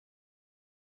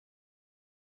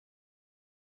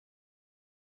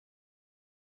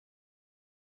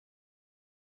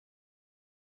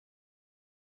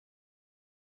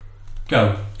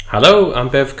Go. Hello, I'm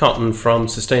Bev Cotton from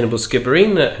Sustainable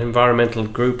Skibbereen, an environmental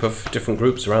group of different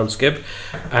groups around Skib,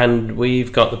 and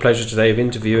we've got the pleasure today of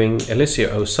interviewing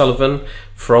Alicia O Sullivan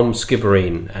from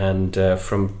Skibbereen, and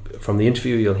from the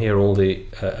interview you'll hear all the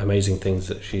amazing things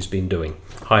that she's been doing.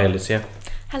 Hi Alicia.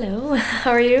 Hello,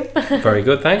 how are you? Very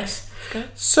good, thanks. Good.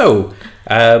 So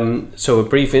a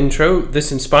brief intro.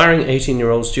 This inspiring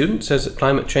 18-year-old student says that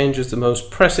climate change is the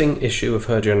most pressing issue of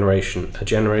her generation, a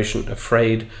generation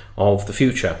afraid of the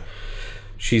future.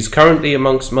 She's currently,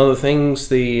 amongst other things,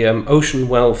 the Ocean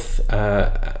Wealth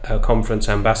Conference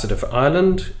Ambassador for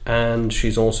Ireland, and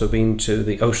she's also been to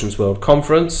the Oceans World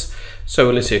Conference.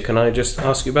 So Alicia, can I just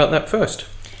ask you about that first?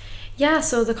 Yeah,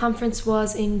 so the conference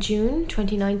was in June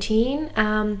 2019.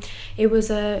 It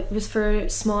was for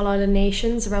small island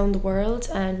nations around the world,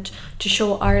 and to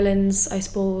show Ireland's, I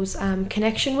suppose,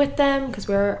 connection with them, because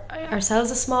we're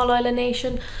ourselves a small island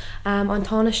nation. On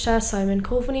Taoiseach, Simon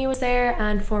Coveney was there,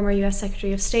 and former US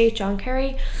Secretary of State John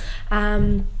Kerry.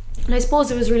 And I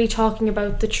suppose it was really talking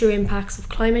about the true impacts of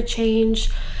climate change,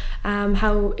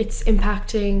 how it's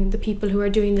impacting the people who are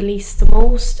doing the least the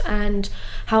most, and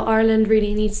how Ireland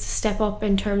really needs to step up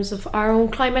in terms of our own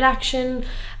climate action,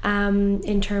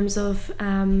 in terms of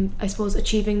I suppose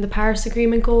achieving the Paris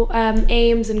Agreement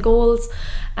aims and goals,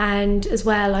 and as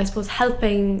well I suppose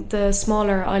helping the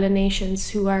smaller island nations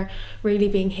who are really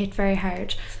being hit very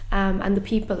hard, and the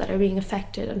people that are being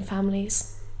affected and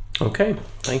families. Okay,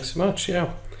 thanks so much.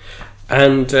 Yeah,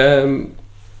 and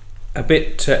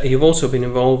you've also been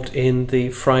involved in the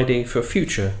Friday for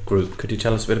Future group. Could you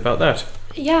tell us a bit about that?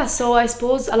 Yeah, so I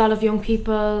suppose a lot of young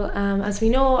people, as we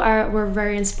know, were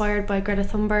very inspired by Greta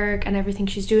Thunberg and everything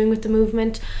she's doing with the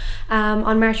movement.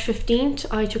 On March 15th,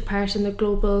 I took part in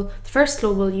the first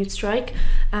global youth strike,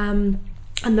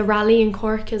 and the rally in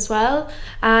Cork as well.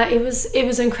 It was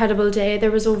an incredible day.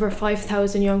 There was over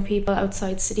 5,000 young people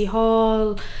outside City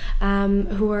Hall,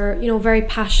 who were very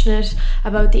passionate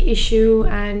about the issue,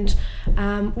 and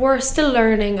we're still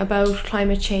learning about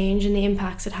climate change and the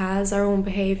impacts it has, our own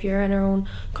behaviour and our own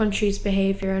country's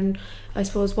behaviour, and I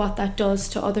suppose what that does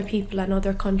to other people and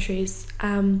other countries.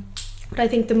 But I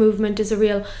think the movement is a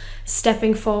real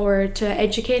stepping forward to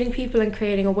educating people and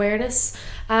creating awareness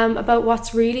about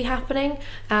what's really happening,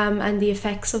 and the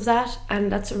effects of that,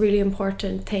 and that's a really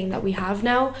important thing that we have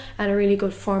now, and a really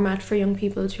good format for young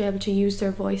people to be able to use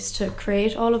their voice to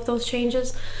create all of those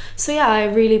changes. So yeah, I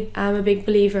really am a big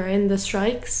believer in the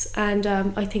strikes, and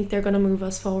I think they're going to move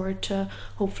us forward to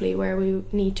hopefully where we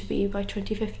need to be by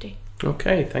 2050.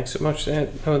 Okay, thanks so much.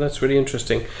 Oh, that's really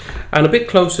interesting. And a bit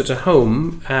closer to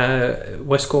home,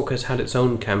 West Cork has had its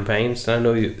own campaigns, and I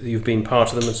know you've been part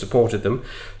of them and supported them.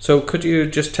 So could you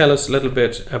just tell us a little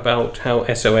bit about how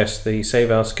SOS, the Save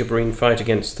Our Skibbereen fight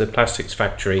against the plastics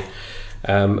factory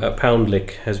at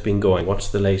Poundlick, has been going? What's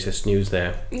the latest news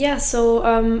there? Yeah, so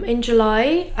in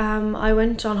July I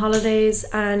went on holidays,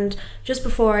 and just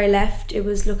before I left it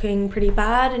was looking pretty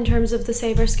bad in terms of the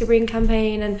Save Our Skibbereen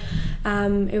campaign,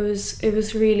 and it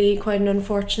was really quite an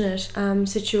unfortunate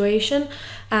situation.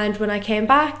 And when I came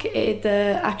back,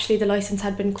 the licence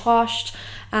had been quashed,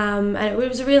 and it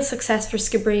was a real success for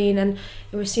Skibbereen, and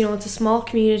it was, it's a small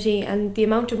community, and the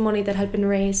amount of money that had been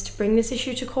raised to bring this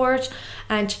issue to court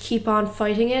and to keep on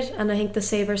fighting it. And I think the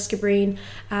Save Our Skibbereen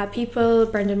people,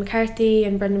 Brendan McCarthy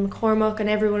and Brendan McCormack and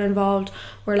everyone involved,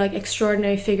 were like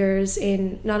extraordinary figures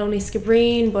in not only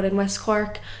Skibbereen but in West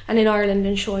Cork and in Ireland,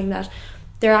 in showing that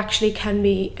there actually can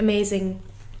be amazing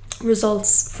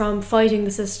results from fighting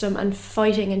the system and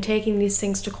fighting and taking these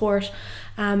things to court,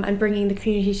 and bringing the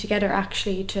community together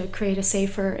actually to create a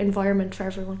safer environment for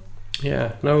everyone.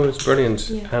 Yeah, no, it's brilliant.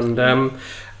 Yeah.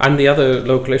 And the other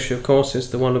local issue, of course, is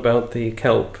the one about the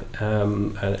kelp,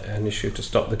 an issue to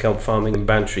stop the kelp farming in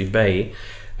Bantry Bay.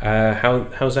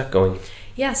 How's that going?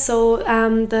 Yeah, so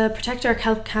the Protect Our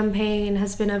Kelp campaign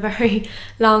has been a very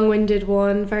long-winded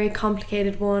one, very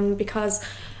complicated one, because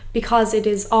it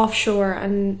is offshore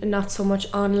and not so much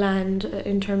on land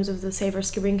in terms of the Save Our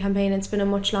Skibbereen campaign. It's been a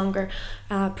much longer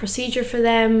procedure for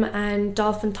them, and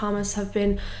Dolphin Thomas have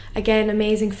been, again,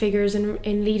 amazing figures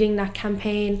in leading that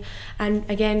campaign, and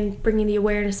again bringing the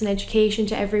awareness and education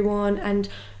to everyone, and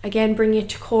again bringing it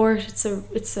to court.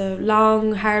 It's a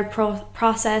long, hard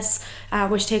process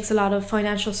which takes a lot of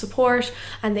financial support,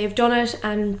 and they've done it.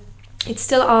 And It's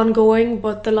still ongoing,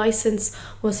 but the license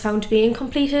was found to be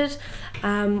incompleted,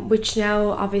 which now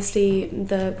obviously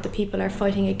the people are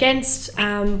fighting against.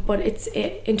 But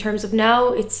in terms of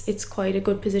now, it's quite a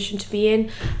good position to be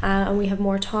in, and we have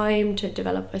more time to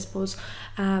develop, I suppose,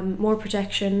 more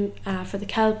protection for the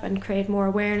kelp and create more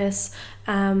awareness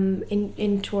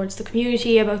in towards the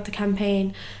community about the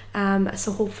campaign.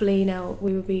 So hopefully now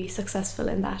we will be successful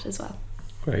in that as well.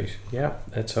 Great, yeah,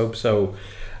 let's hope so.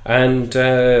 And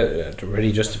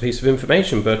really just a piece of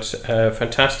information, but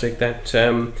fantastic that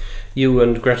you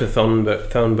and Greta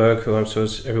Thunberg, who I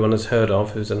suppose everyone has heard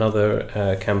of, who's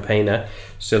another campaigner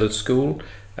still at school,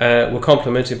 were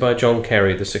complimented by John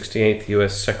Kerry, the 68th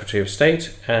US Secretary of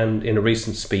State, and in a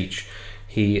recent speech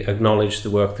he acknowledged the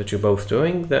work that you're both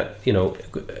doing. That, you know,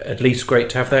 at least great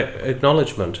to have that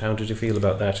acknowledgement. How did you feel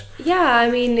about that? Yeah, I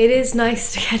mean, it is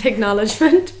nice to get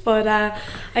acknowledgement, but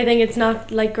I think it's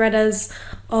not like Greta's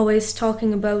always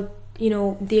talking about, you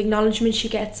know, the acknowledgement she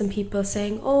gets and people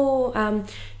saying, oh,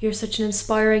 you're such an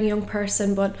inspiring young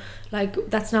person, but like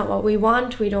that's not what we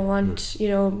want. We don't want, you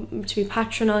know, to be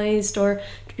patronised or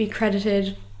to be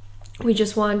credited. We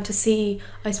just want to see,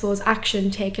 I suppose,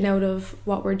 action taken out of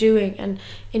what we're doing. And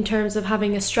in terms of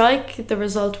having a strike, the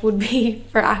result would be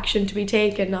for action to be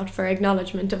taken, not for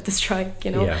acknowledgement of the strike,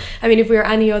 you know. Yeah. I mean, if we were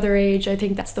any other age, I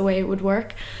think that's the way it would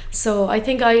work. So I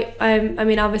think I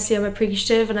mean, obviously I'm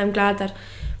appreciative and I'm glad that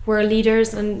we're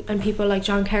leaders and people like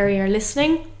John Kerry are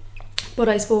listening. But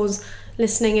I suppose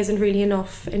listening isn't really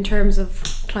enough in terms of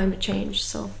climate change.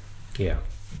 So yeah,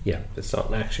 it's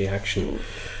not actually action.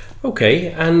 Okay,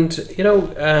 and you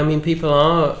know, I mean, people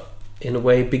are in a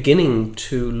way beginning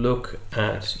to look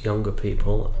at younger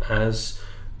people as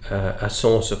a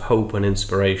source of hope and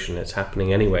inspiration. It's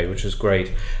happening anyway, which is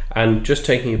great. And just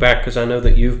taking you back, because I know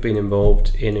that you've been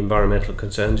involved in environmental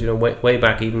concerns, you know, way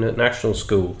back even at national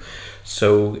school.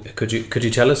 So could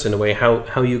you tell us in a way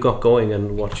how you got going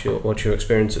and what your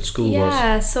experience at school was?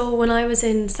 Yeah, so when I was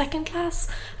in second class,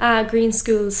 Green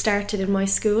School started in my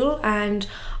school and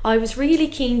I was really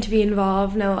keen to be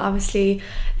involved. Now obviously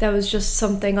that was just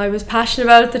something I was passionate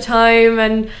about at the time,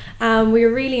 and we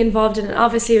were really involved in it.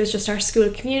 Obviously it was just our school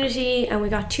community and we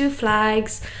got 2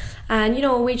 flags, and you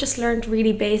know, we just learned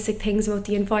really basic things about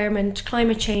the environment,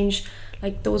 climate change.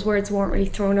 Like those words weren't really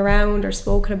thrown around or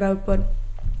spoken about, but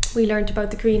we learned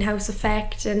about the greenhouse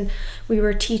effect, and we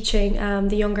were teaching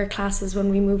the younger classes when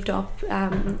we moved up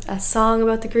a song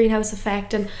about the greenhouse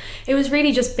effect, and it was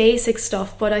really just basic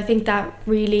stuff, but I think that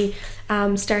really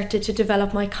started to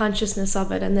develop my consciousness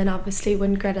of it. And then obviously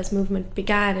when Greta's movement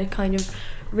began, it kind of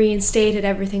reinstated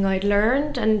everything I'd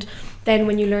learned. And then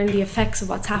when you learn the effects of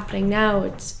what's happening now,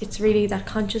 it's really that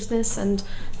consciousness and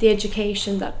the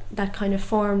education that kind of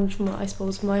formed, I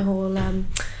suppose, my whole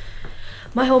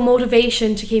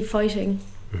motivation to keep fighting.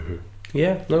 Mm-hmm.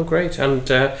 Yeah, no, great.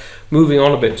 And moving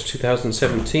on a bit to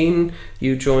 2017,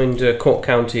 you joined Cork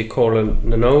County Corla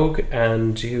Nanogue,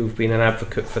 and you've been an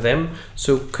advocate for them.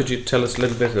 So could you tell us a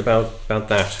little bit about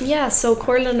that? Yeah, so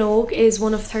Corla Nanogue is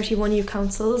one of 31 youth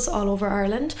councils all over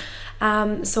Ireland.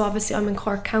 So obviously I'm in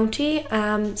Cork County.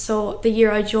 So the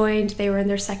year I joined, they were in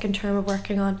their second term of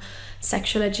working on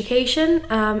sexual education,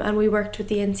 and we worked with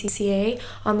the NCCA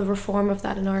on the reform of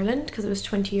that in Ireland because it was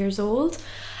 20 years old.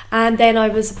 And then I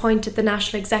was appointed the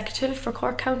national executive for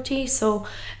Cork County, so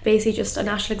basically just a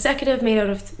national executive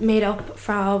made up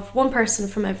of one person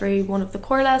from every one of the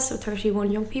Corlas, so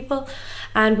 31 young people,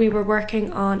 and we were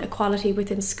working on equality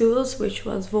within schools, which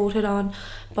was voted on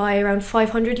by around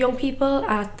 500 young people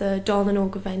at the Dáil na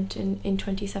nÓg event in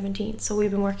 2017. So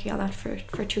we've been working on that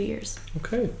for 2 years.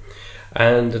 Okay.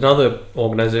 And another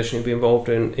organisation you've been involved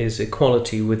in is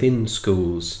equality within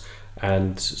schools.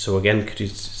 And so again, could you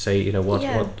say, you know,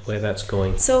 where that's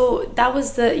going? So that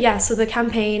was so the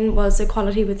campaign was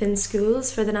equality within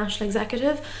schools for the national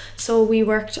executive. So we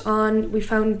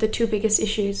found the 2 biggest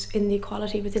issues in the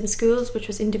equality within schools, which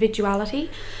was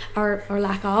individuality or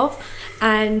lack of,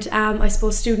 and I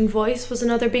suppose student voice was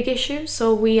another big issue.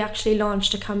 So we actually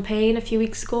launched a campaign a few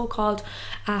weeks ago called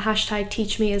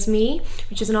 #TeachMeAsMe,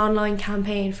 which is an online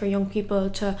campaign for young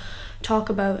people to talk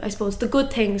about, I suppose, the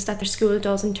good things that their school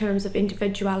does in terms of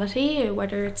individuality,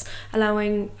 whether it's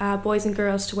allowing boys and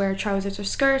girls to wear trousers or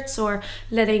skirts, or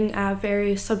letting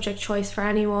various subject choice for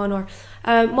anyone, or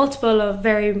multiple of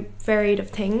very varied of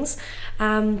things,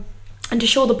 and to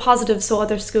show the positives so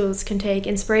other schools can take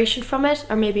inspiration from it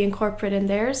or maybe incorporate in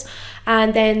theirs.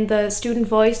 And then the student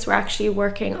voice, we're actually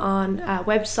working on a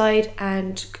website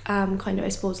and kind of, I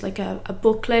suppose, like a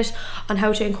booklet on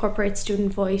how to incorporate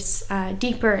student voice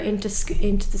deeper into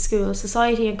the school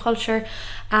society and culture,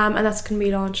 and that's going to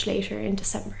be launched later in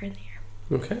December in the year.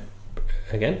 Okay.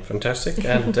 again, fantastic.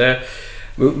 And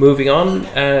moving on,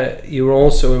 you were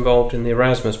also involved in the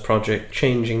Erasmus project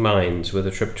Changing Minds, with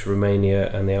a trip to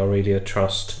Romania and the Aurelia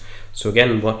Trust. So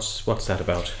again, what's that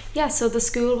about? Yeah, so the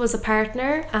school was a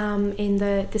partner in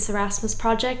this Erasmus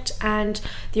project, and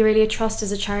the Aurelia Trust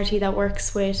is a charity that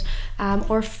works with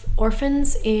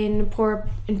orphans in poor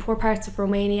parts of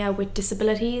Romania with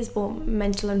disabilities, both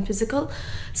mental and physical.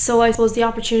 So I suppose the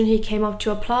opportunity came up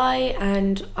to apply,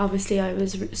 and obviously I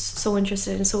was so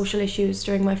interested in social issues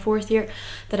during my 4th year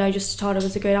that I just thought it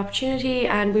was a great opportunity.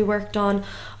 And we worked on,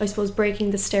 I suppose,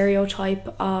 breaking the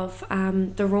stereotype of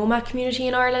the Roma community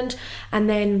in Ireland. And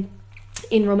then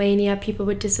in Romania, people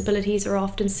with disabilities are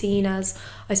often seen as,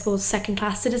 I suppose,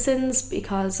 second-class citizens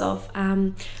because of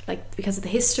the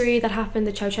history that happened,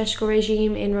 the Ceausescu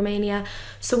regime in Romania.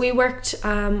 So we worked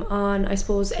on, I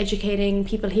suppose, educating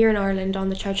people here in Ireland on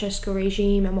the Ceausescu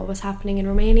regime and what was happening in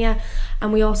Romania.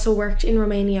 And we also worked in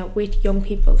Romania with young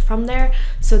people from there.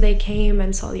 So they came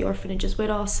and saw the orphanages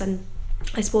with us, and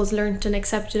I suppose learnt and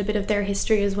accepted a bit of their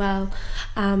history as well.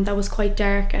 That was quite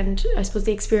dark, and I suppose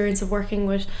the experience of working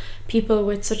with people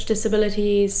with such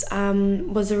disabilities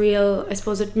was a real, I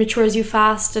suppose it matures you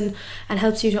fast and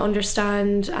helps you to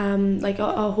understand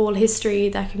a whole history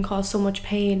that can cause so much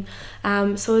pain.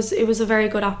 So it was a very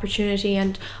good opportunity,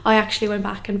 and I actually went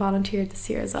back and volunteered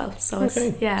this year as well. So okay.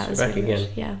 It was back really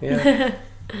again. Good. Yeah.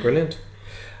 Brilliant.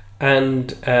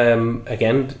 And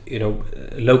again,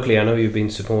 locally, I know you've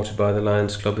been supported by the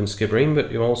Lions Club in Skibbereen,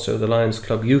 but you're also the Lions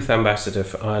Club Youth Ambassador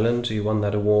for Ireland. You won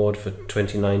that award for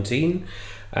 2019,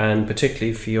 and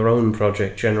particularly for your own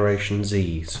project, Generation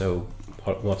Z. So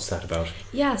what's that about?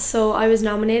 Yeah, so I was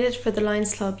nominated for the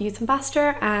Lions Club Youth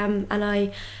Ambassador, and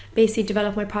I basically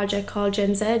developed my project called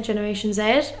Gen Z, Generation Z,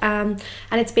 and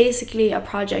it's basically a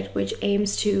project which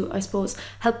aims to, I suppose,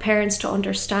 help parents to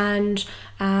understand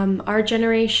our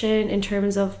generation in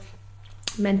terms of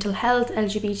mental health,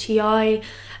 LGBTI,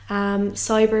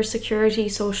 cyber security,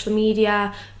 social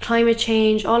media, climate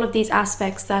change, all of these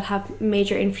aspects that have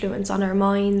major influence on our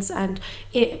minds and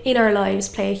in our lives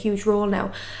play a huge role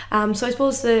now. So I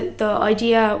suppose the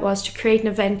idea was to create an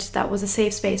event that was a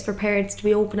safe space for parents to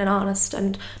be open and honest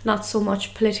and not so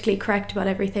much politically correct about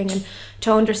everything, and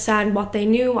to understand what they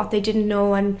knew, what they didn't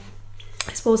know, and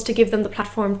I suppose to give them the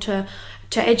platform to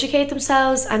educate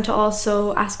themselves and to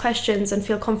also ask questions and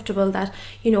feel comfortable that,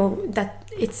 that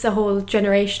it's a whole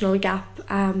generational gap,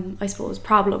 I suppose,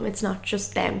 problem. It's not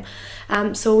just them.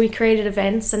 So we created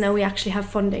events, and now we actually have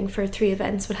funding for 3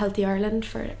 events with Healthy Ireland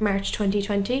for March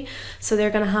 2020. So they're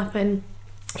going to happen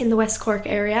in the West Cork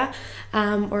area,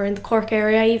 or in the Cork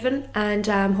area even, and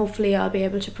hopefully I'll be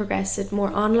able to progress it more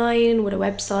online with a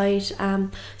website,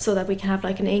 so that we can have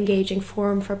like an engaging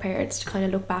forum for parents to kind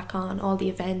of look back on all the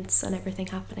events and everything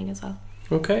happening as well.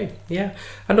 Okay, yeah.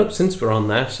 And look, since we're on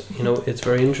that, it's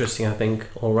very interesting, I think,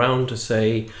 all round to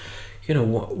say,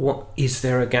 what is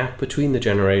there a gap between the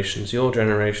generations? Your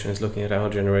generation is looking at our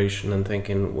generation and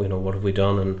thinking, what have we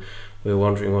done? And we're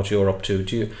wondering what you're up to.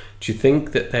 Do you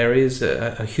think that there is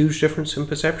a huge difference in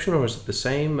perception, or is it the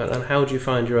same? And how do you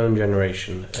find your own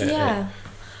generation? Yeah,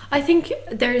 I think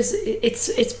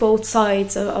it's both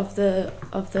sides of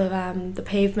the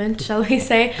pavement, shall we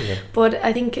say? Yeah. But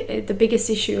I think the biggest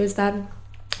issue is that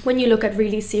when you look at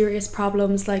really serious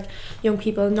problems like young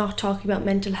people not talking about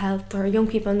mental health, or young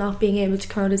people not being able to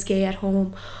come out as gay at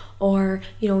home, or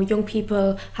young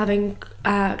people having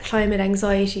climate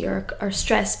anxiety or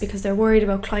stress because they're worried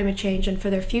about climate change and for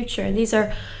their future, and these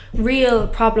are real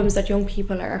problems that young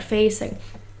people are facing.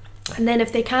 And then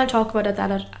if they can't talk about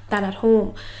that at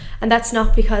home, and that's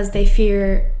not because they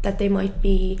fear that they might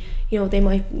be, they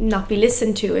might not be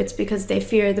listened to, it's because they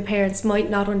fear the parents might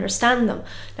not understand them.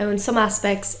 Now in some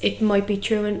aspects it might be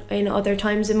true, in other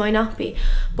times it might not be.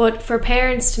 But for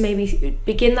parents to maybe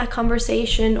begin that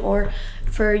conversation, or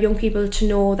for young people to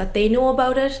know that they know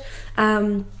about it,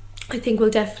 I think will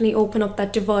definitely open up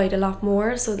that divide a lot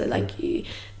more, so that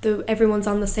everyone's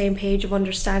on the same page of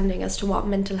understanding as to what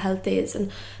mental health is. And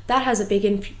that has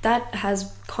that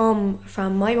has come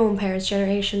from my own parents'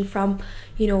 generation, from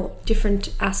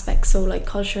different aspects, so like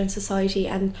culture and society,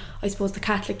 and I suppose the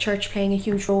Catholic Church playing a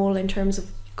huge role in terms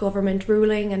of government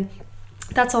ruling, and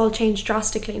that's all changed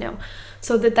drastically now.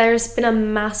 So that there's been a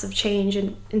massive change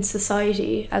in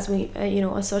society as we,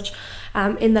 as such,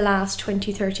 in the last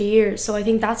 20-30 years. So I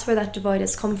think that's where that divide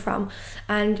has come from.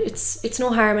 And it's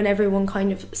no harm in everyone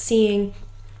kind of seeing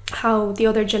how the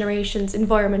other generation's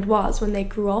environment was when they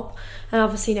grew up. And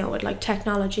obviously now with like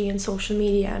technology and social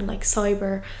media and like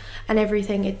cyber and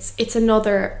everything, it's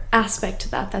another aspect to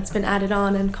that's been added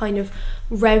on and kind of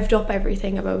revved up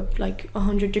everything about like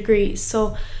 100 degrees.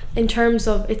 So in terms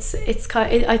of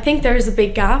I think there's a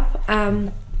big gap,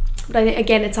 but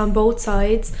again, it's on both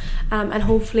sides, and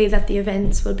hopefully that the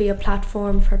events will be a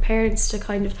platform for parents to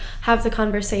kind of have the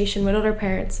conversation with other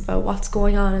parents about what's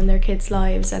going on in their kids'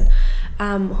 lives, and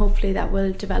hopefully that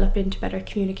will develop into better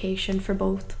communication for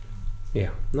both.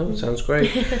 Yeah, no, it sounds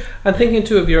great. And thinking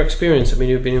too of your experience, I mean,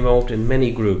 you've been involved in many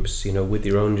groups, you know, with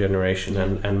your own generation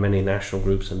and many national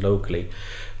groups and locally.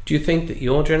 Do you think that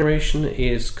your generation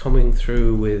is coming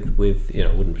through with you know,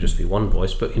 it wouldn't just be one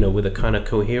voice, but, you know, with a kind of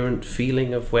coherent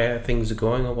feeling of where things are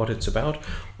going or what it's about?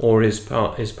 Or is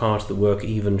part of the work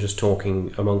even just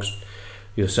talking amongst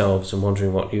yourselves and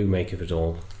wondering what you make of it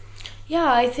all?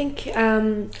 Yeah, I think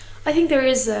there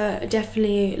is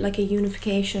definitely like a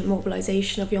unification,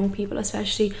 mobilization of young people,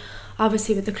 especially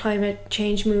obviously with the climate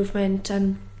change movement,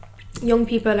 and young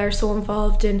people are so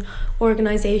involved in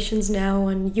organizations now,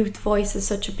 and youth voice is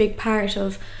such a big part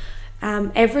of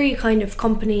every kind of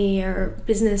company or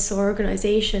business or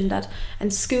organization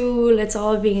and school. It's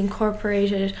all being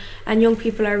incorporated, and young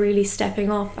people are really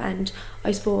stepping up, and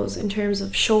I suppose in terms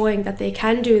of showing that they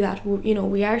can do that, you know,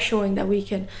 we are showing that we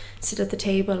can sit at the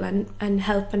table and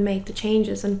help and make the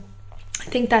changes. And I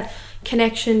think that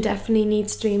connection definitely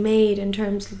needs to be made in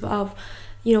terms of,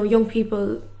 you know, young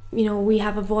people. You know, we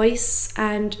have a voice,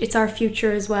 and it's our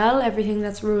future as well. Everything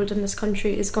that's ruled in this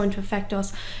country is going to affect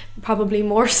us, probably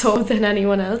more so than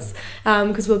anyone else,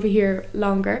 because we'll be here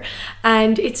longer.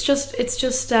 And it's just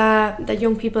that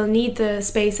young people need the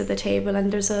space at the table, and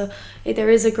there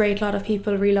is a great lot of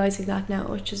people realizing that now,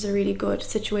 which is a really good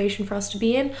situation for us to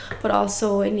be in. But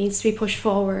also, it needs to be pushed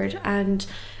forward and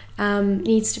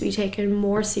needs to be taken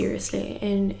more seriously,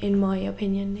 in my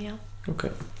opinion. Yeah.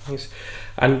 Okay, thanks.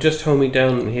 And just homing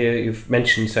down here, you've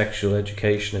mentioned sexual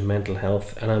education and mental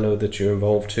health, and I know that you're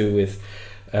involved too with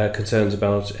concerns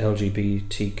about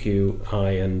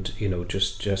LGBTQI and, you know,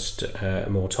 just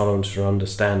more tolerance or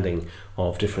understanding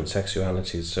of different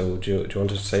sexualities. So do you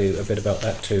want to say a bit about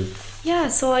that too? Yeah,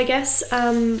 so I guess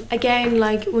again,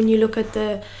 like when you look at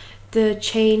the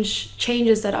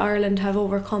changes that Ireland have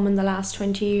overcome in the last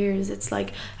 20 years, it's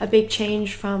like a big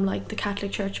change from like the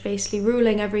Catholic Church basically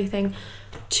ruling everything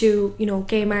to, you know,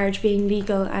 gay marriage being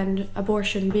legal and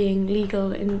abortion being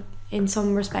legal in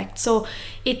some respect. So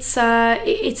it's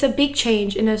a big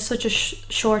change in such a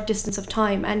short distance of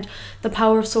time, and the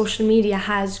power of social media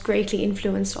has greatly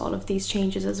influenced all of these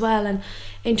changes as well. And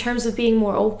in terms of being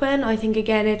more open, I think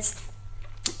again it's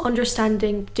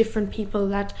understanding different people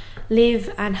that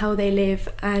live and how they live,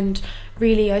 and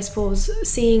really, I suppose,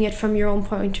 seeing it from your own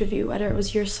point of view, whether it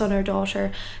was your son or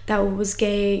daughter that was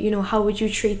gay, you know, how would you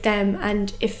treat them?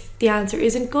 And if the answer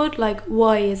isn't good, like,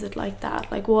 why is it like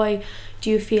that? Like, why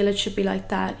do you feel it should be like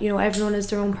that? You know, everyone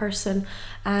is their own person,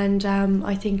 and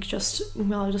I think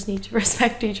we all just need to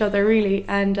respect each other, really.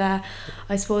 And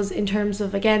I suppose in terms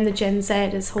of, again, the Gen Z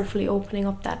is hopefully opening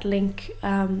up that link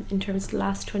in terms of the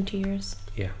last 20 years.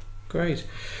 Yeah, great.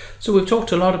 So we've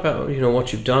talked a lot about, you know,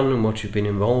 what you've done and what you've been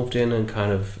involved in, and kind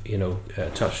of, you know,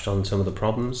 touched on some of the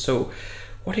problems. So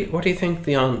what do you think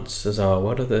the answers are?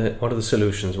 What are the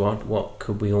solutions? What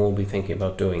could we all be thinking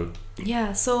about doing?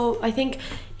 Yeah, so I think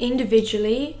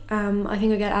individually, I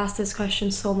think I get asked this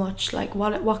question so much, like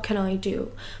what can I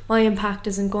do? My impact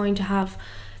isn't going to have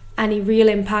any real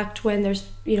impact when there's,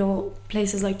 you know,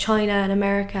 places like China and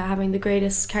America having the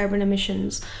greatest carbon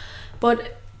emissions.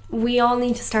 But we all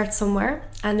need to start somewhere,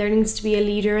 and there needs to be a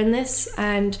leader in this,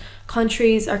 and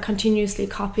countries are continuously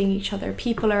copying each other.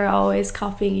 People are always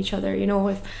copying each other. You know,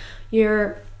 if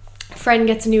your friend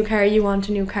gets a new car, you want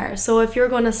a new car. So if you're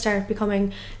going to start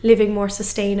living more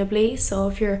sustainably, so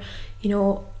if you're, you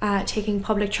know, taking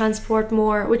public transport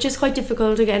more, which is quite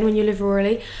difficult again when you live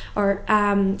rurally, or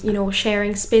you know,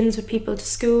 sharing spins with people to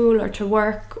school or to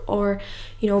work, or,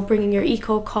 you know, bringing your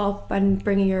eco cup and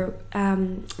bringing your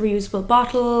reusable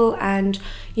bottle, and,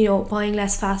 you know, buying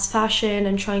less fast fashion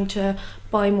and trying to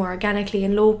buy more organically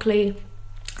and locally.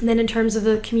 And then in terms of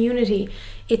the community,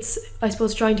 it's, I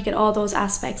suppose, trying to get all those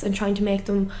aspects and trying to make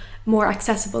them more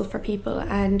accessible for people.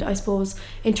 And I suppose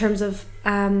in terms of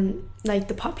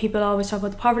like people always talk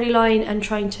about the poverty line, and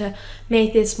trying to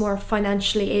make this more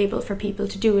financially able for people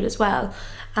to do it as well.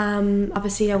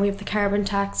 Obviously now we have the carbon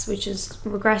tax, which is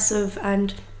regressive,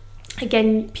 and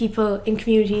again, people in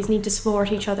communities need to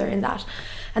support each other in that.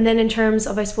 And then in terms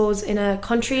of, I suppose, in a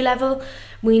country level,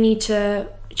 we need to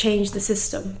change the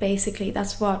system. Basically,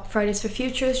 that's what Fridays for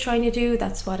Future is trying to do.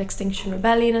 That's what Extinction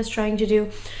Rebellion is trying to do.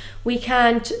 We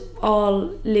can't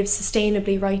all live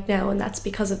sustainably right now, and that's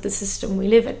because of the system we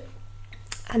live in.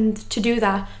 And to do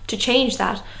that, to change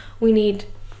that, we need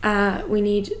we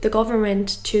need the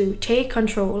government to take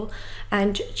control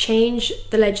and change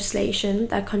the legislation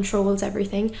that controls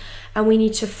everything, and we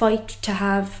need to fight to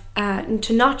have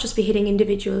to not just be hitting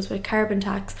individuals with carbon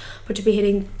tax, but to be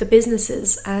hitting the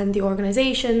businesses and the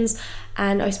organisations,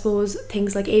 and I suppose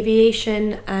things like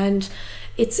aviation. And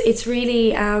it's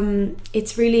really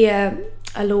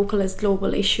a local as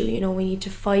global issue. You know, we need to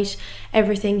fight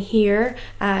everything here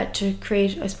to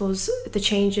create, I suppose, the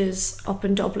changes up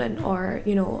in Dublin, or,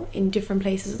 you know, in different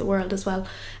places of the world as well.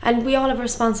 And we all have a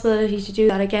responsibility to do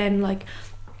that. Again, like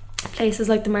places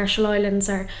like the Marshall Islands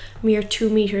are mere 2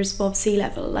 meters above sea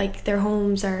level. Like, their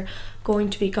homes are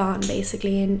going to be gone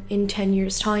basically in 10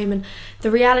 years time, and the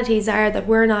realities are that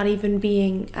we're not even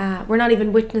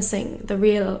witnessing the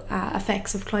real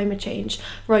effects of climate change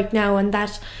right now, and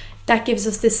that gives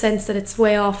us this sense that it's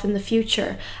way off in the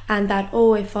future, and that,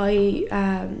 oh, if I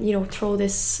you know, throw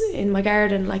this in my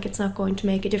garden, like, it's not going to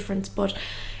make a difference. But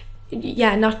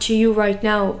yeah, not to you right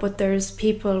now, but there's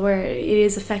people where it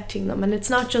is affecting them, and it's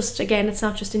not just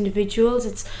individuals,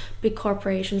 it's big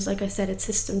corporations. Like I said, it's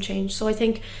system change. So I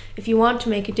think if you want to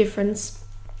make a difference,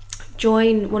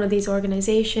 join one of these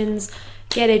organizations,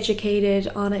 get educated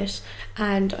on it,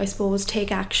 and I suppose take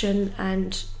action,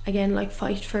 and again, like,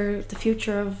 fight for the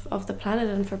future of the planet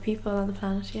and for people on the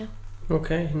planet. Yeah.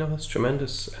 Okay, no, that's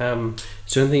tremendous. Is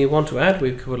there anything you want to add?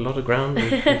 We've covered a lot of ground.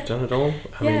 We've done it all.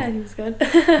 I think it's good.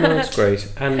 No, it's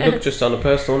great. And look, just on a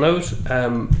personal note,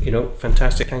 you know,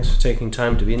 fantastic. Thanks for taking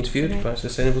time to be interviewed by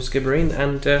Sustainable Skibbereen.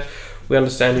 And we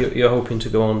understand you're hoping to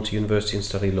go on to university and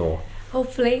study law.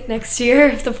 Hopefully next year,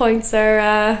 if the points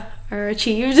are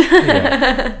achieved.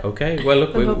 Yeah. Okay. Well,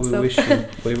 look,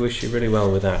 we wish you really well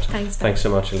with that. Thanks so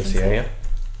much, Alicia. Yeah.